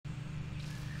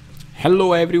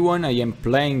Hello everyone, I am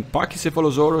playing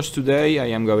Pachycephalosaurus today. I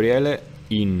am Gabriele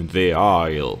in the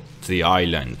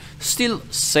island. Still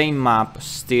same map,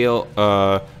 still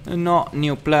not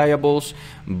new playables,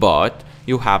 but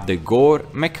you have the GORE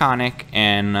mechanic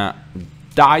and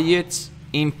diets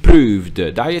improved.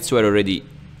 Diets were already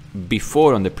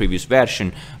before on the previous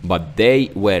version, but they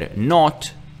were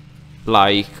not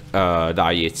like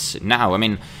diets now. I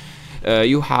mean,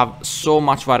 you have so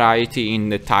much variety in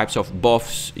the types of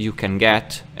buffs you can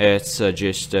get. It's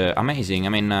just amazing. I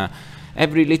mean,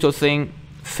 every little thing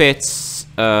fits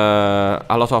a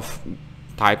lot of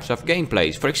types of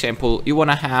gameplays. For example, you want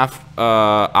to have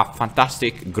a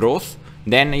fantastic growth,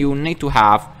 then you need to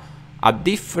have a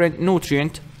different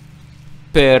nutrient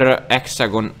per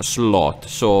hexagon slot.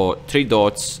 So 3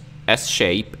 dots, S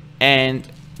shape, and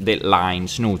the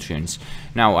lines nutrients.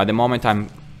 Now at the moment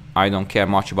I don't care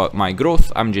much about my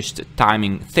growth. I'm just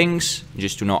timing things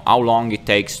just to know how long it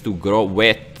takes to grow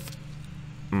with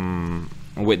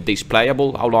this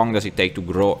playable, how long does it take to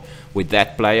grow with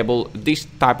that playable, this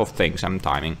type of things I'm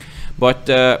timing. But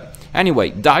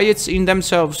anyway, diets in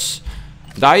themselves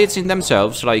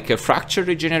like fracture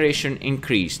regeneration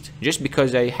increased just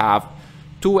because they have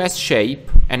 2 S shape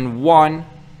and 1,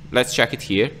 let's check it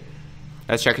here,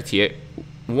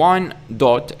 1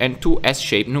 dot and 2 S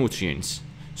shape nutrients.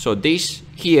 So this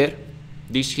here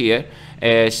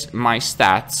is my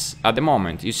stats at the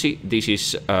moment. You see, this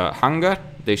is hunger,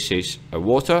 this is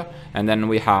water, and then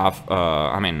we have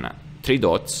I mean 3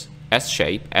 dots, S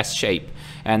shape,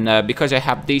 and because I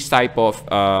have this type of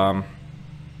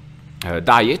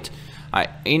diet,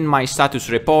 in my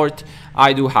status report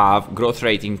I do have growth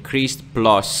rate increased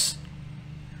plus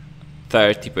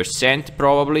 30%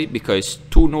 probably, because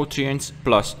 2 nutrients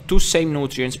plus 2 same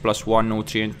nutrients plus 1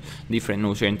 nutrient, different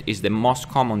nutrient, is the most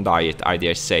common diet, I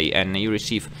dare say, and you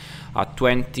receive a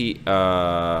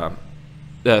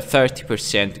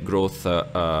 30% growth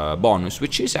bonus,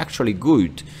 which is actually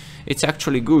good. It's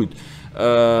actually good.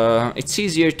 It's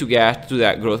easier to get to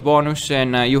that growth bonus,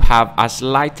 and you have a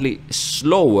slightly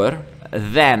slower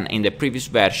than in the previous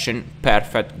version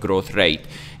perfect growth rate.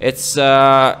 It's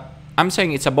I'm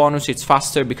saying it's a bonus, it's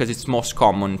faster because it's most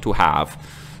common to have.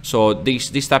 So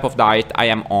this type of diet I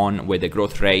am on with the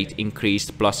growth rate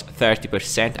increased plus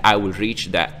 30%. I will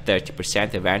reach that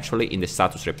 30% eventually in the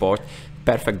status report.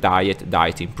 Perfect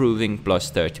diet improving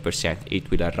plus 30%. It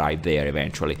will arrive there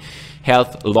eventually.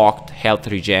 Health locked, health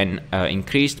regen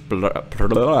increased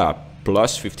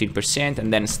plus 15%,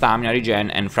 and then stamina regen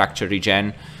and fracture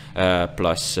regen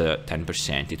plus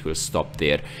 10%. It will stop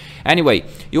there. Anyway,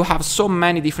 you have so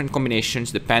many different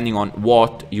combinations depending on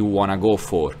what you want to go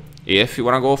for. If you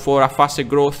want to go for a faster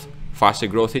growth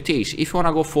it is. If you want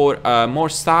to go for more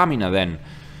stamina, then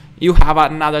you have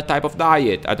another type of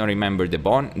diet. I don't remember the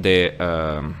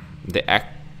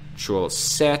actual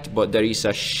set, but there is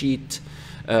a sheet,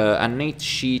 a neat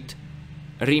sheet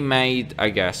made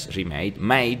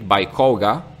by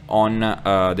Koga on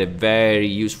the very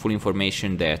useful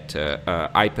information that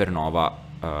Hypernova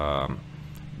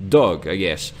dug, I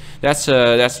guess. That's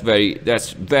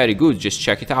very good. Just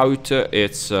check it out.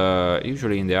 It's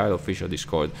usually in the Isle official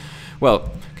Discord. Well,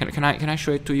 can I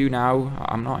show it to you now?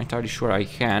 I'm not entirely sure I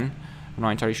can.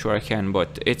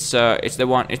 But it's the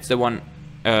one. It's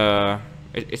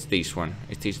this one.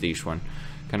 It is this one.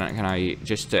 Can I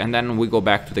just and then we go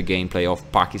back to the gameplay of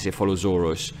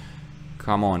Pachycephalosaurus.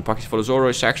 Come on,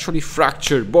 Pachycephalosaurus actually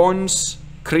fractured bones,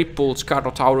 crippled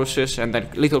Carnotauruses, and then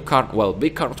big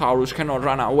Carnotaurus cannot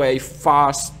run away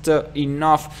fast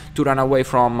enough to run away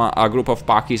from a group of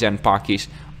Pachys, and Pachys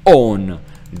own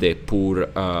the poor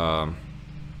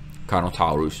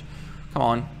Carnotaurus. Come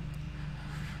on,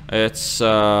 it's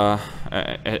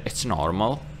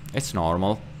normal.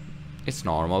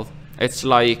 It's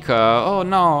like, oh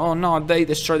no, they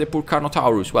destroyed the poor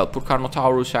Carnotaurus. Well, poor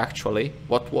Carnotaurus actually,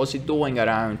 what was it doing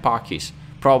around Pachys?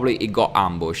 Probably it got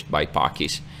ambushed by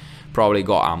Pachys.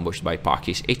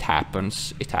 It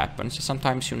happens.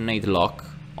 Sometimes you need luck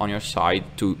on your side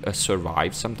to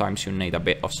survive. Sometimes you need a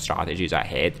bit of strategies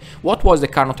ahead. What was the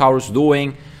Carnotaurus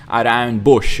doing around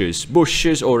bushes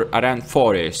or around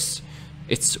forests?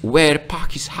 It's where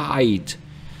Pachys hide.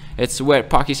 Can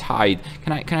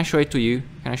I show it to you?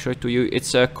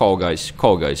 It's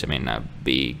Kogas. I mean,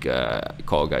 big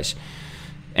Kogas.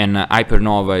 And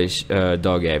Hypernova's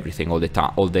dug everything all the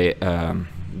time, all the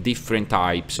different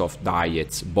types of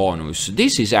diets bonus.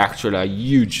 This is actually a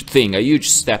huge thing, a huge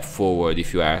step forward,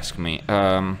 if you ask me.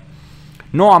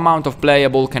 No amount of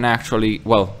playable can actually,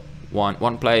 well,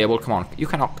 one playable, come on, you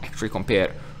cannot actually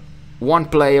compare one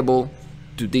playable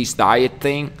to this diet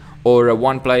thing or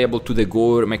one playable to the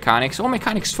GORE mechanics. All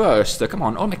mechanics first, come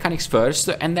on, all mechanics first,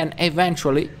 and then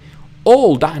eventually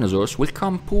all dinosaurs will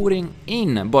come pouring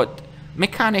in. But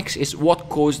mechanics is what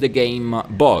cause the game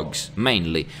bugs,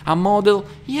 mainly. A model,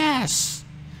 yes,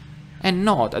 and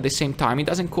not at the same time. It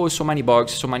doesn't cause so many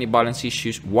bugs, so many balance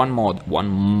issues. One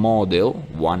model,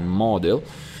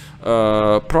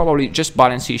 probably just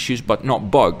balance issues, but not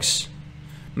bugs.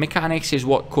 Mechanics is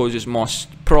what causes most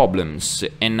problems,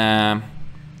 and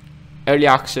early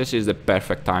access is the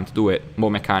perfect time to do it.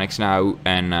 More mechanics now,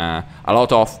 and a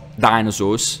lot of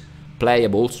dinosaurs,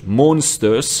 playables,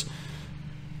 monsters,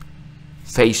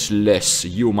 faceless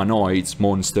humanoids,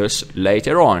 monsters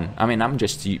later on. I mean, I'm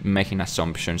just making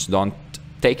assumptions. Don't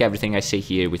take everything I say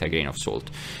here with a grain of salt.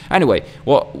 Anyway,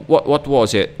 what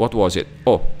was it? What was it?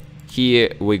 Oh,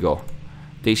 here we go.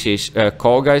 This is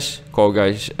Koga's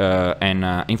and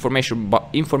information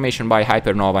by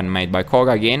Hypernova and made by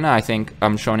Koga again. I think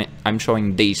I'm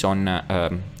showing this on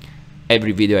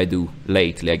every video I do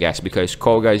lately, I guess, because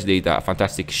Koga's did a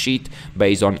fantastic sheet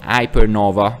based on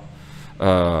Hypernova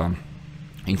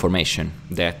information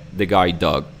that the guy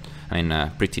dug. I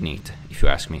mean, pretty neat, if you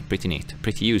ask me. Pretty neat,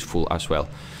 pretty useful as well.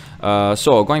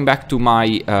 So going back to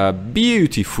my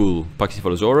beautiful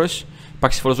Pachycephalosaurus.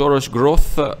 Pachycephalosaurus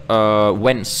growth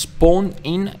when spawned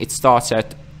in, it starts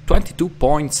at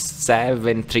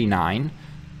 22.739,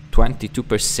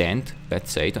 22%,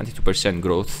 let's say 22%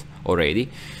 growth already.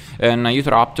 And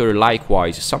Utahraptor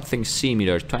likewise, something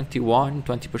similar, 21,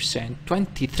 20%,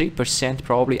 23%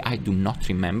 probably, I do not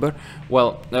remember.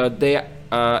 Well,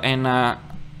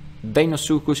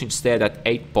 Deinosuchus instead at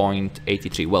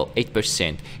 8.83, well,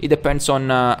 8%. It depends on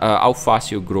how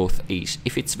fast your growth is.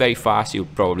 If it's very fast, you'll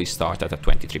probably start at a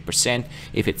 23%.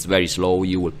 If it's very slow,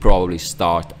 you will probably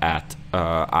start at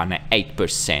an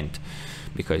 8%,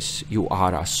 because you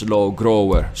are a slow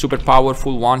grower. Super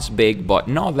powerful once big, but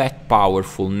not that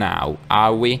powerful now,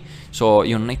 are we? So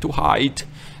you need to hide.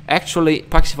 Actually,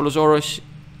 Pachycephalosaurus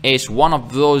is one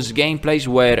of those gameplays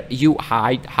where you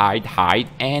hide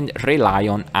and rely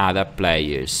on other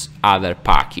players, other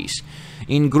Pachy's.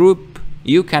 In group,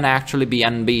 you can actually be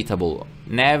unbeatable.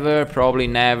 Never, probably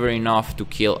never enough to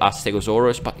kill a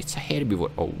Stegosaurus, but it's a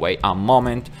herbivore. Oh, wait a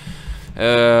moment.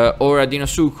 Or a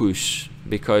Deinosuchus,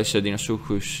 because a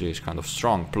Deinosuchus is kind of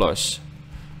strong. Plus,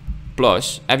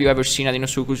 have you ever seen a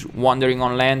Deinosuchus wandering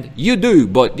on land? You do,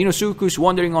 but Deinosuchus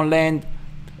wandering on land,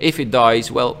 if it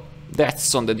dies, well,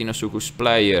 that's on the Deinosuchus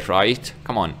player, right?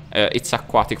 Come on, it's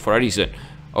aquatic for a reason.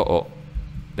 Oh,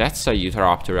 that's a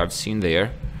Utahraptor I've seen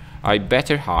there. I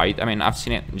better hide. I mean, I've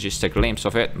seen it, just a glimpse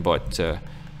of it, but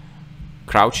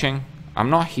crouching. I'm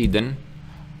not hidden.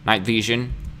 Night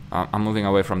vision. I'm moving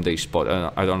away from this spot.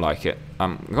 I don't like it.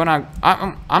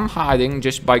 I'm hiding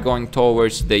just by going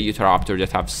towards the Utahraptor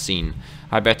that I've seen.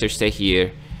 I better stay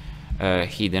here,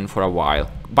 hidden for a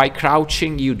while. By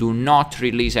crouching, you do not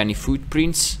release any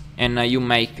footprints, and you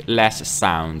make less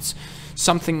sounds.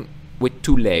 Something with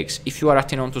two legs. If you are a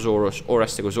Tenontosaurus or a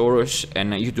Stegosaurus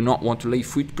and you do not want to leave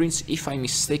footprints, if I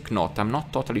mistake not, I'm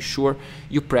not totally sure,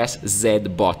 you press Z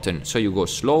button. So you go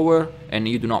slower and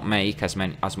you do not make as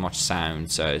much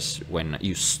sounds as when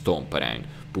you stomp around.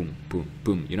 Boom, boom,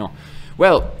 boom, you know.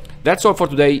 Well, that's all for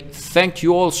today. Thank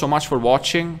you all so much for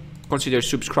watching. Consider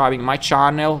subscribing my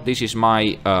channel. This is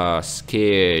my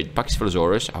scared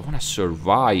Pachycephalosaurus. I want to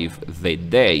survive the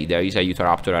day there is a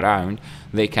Utahraptor around.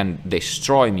 They can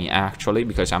destroy me actually,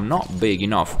 because I'm not big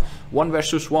enough. 1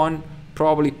 versus 1,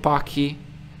 probably Pachy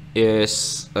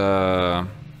is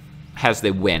has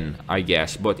the win, I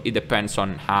guess, but it depends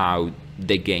on how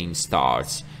the game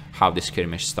starts, how the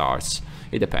skirmish starts.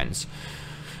 It depends.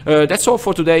 That's all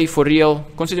for today, for real.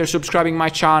 Consider subscribing my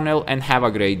channel and have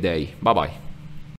a great day. Bye bye.